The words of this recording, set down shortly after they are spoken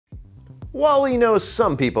While we know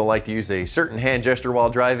some people like to use a certain hand gesture while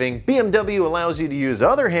driving, BMW allows you to use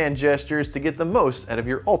other hand gestures to get the most out of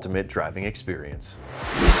your ultimate driving experience.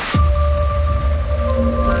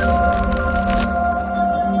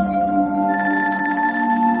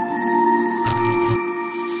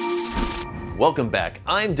 Welcome back,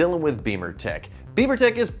 I'm Dylan with Beamer Tech. Beamer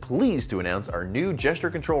Tech is pleased to announce our new gesture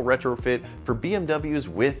control retrofit for BMWs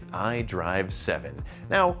with iDrive 7.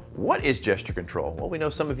 Now, what is gesture control? Well, we know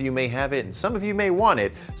some of you may have it and some of you may want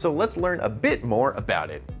it, so let's learn a bit more about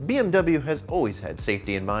it. BMW has always had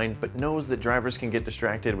safety in mind, but knows that drivers can get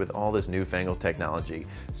distracted with all this newfangled technology.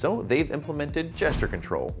 So they've implemented gesture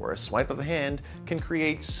control, where a swipe of a hand can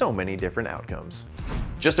create so many different outcomes.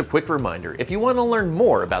 Just a quick reminder, if you want to learn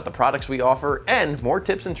more about the products we offer and more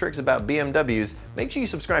tips and tricks about BMWs, make sure you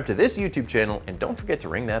subscribe to this YouTube channel and don't forget to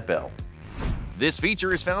ring that bell. This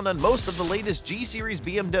feature is found on most of the latest G-Series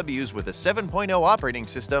BMWs with a 7.0 operating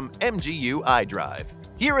system MGU iDrive.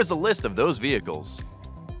 Here is a list of those vehicles.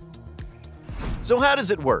 So how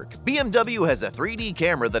does it work? BMW has a 3D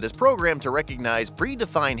camera that is programmed to recognize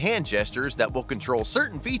predefined hand gestures that will control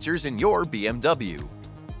certain features in your BMW.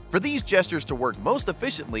 For these gestures to work most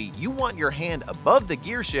efficiently, you want your hand above the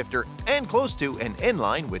gear shifter and close to and in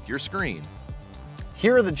line with your screen.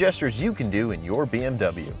 Here are the gestures you can do in your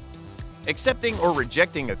BMW. Accepting or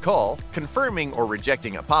rejecting a call, confirming or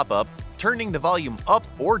rejecting a pop-up, turning the volume up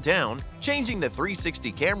or down, changing the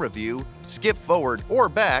 360 camera view, skip forward or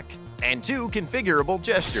back, and 2 configurable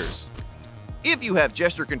gestures. If you have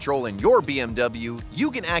gesture control in your BMW,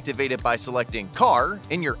 you can activate it by selecting Car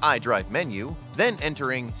in your iDrive menu, then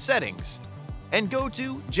entering Settings, and go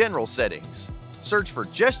to General Settings. Search for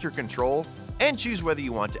Gesture Control and choose whether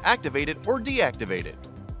you want to activate it or deactivate it.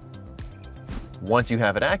 Once you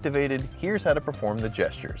have it activated, here's how to perform the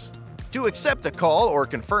gestures. To accept a call or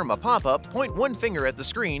confirm a pop-up, point one finger at the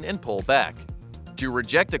screen and pull back. To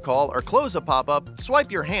reject a call or close a pop-up,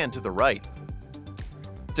 swipe your hand to the right.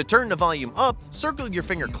 To turn the volume up, circle your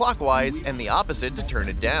finger clockwise and the opposite to turn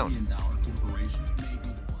it down.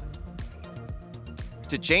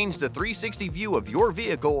 To change the 360 view of your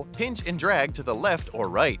vehicle, pinch and drag to the left or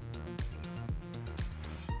right.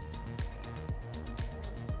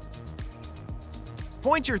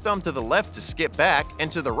 Point your thumb to the left to skip back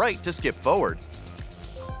and to the right to skip forward.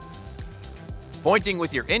 Pointing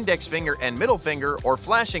with your index finger and middle finger or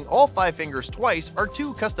flashing all 5 fingers twice are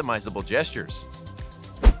 2 customizable gestures.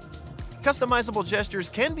 Customizable gestures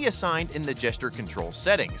can be assigned in the gesture control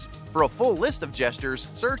settings. For a full list of gestures,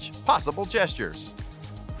 search Possible Gestures.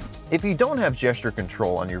 If you don't have gesture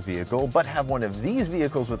control on your vehicle but have one of these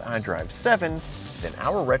vehicles with iDrive 7, then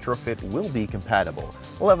our retrofit will be compatible.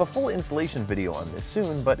 We'll have a full installation video on this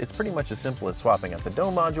soon, but it's pretty much as simple as swapping out the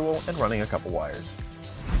dome module and running a couple wires.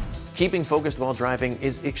 Keeping focused while driving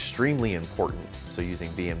is extremely important, so using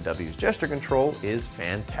BMW's gesture control is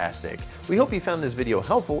fantastic. We hope you found this video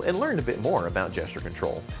helpful and learned a bit more about gesture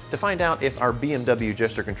control. To find out if our BMW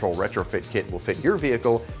gesture control retrofit kit will fit your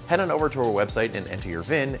vehicle, head on over to our website and enter your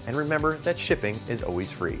VIN, and remember that shipping is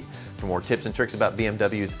always free. For more tips and tricks about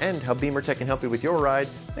BMWs and how Beamer Tech can help you with your ride,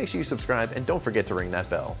 make sure you subscribe and don't forget to ring that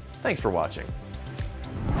bell. Thanks for watching.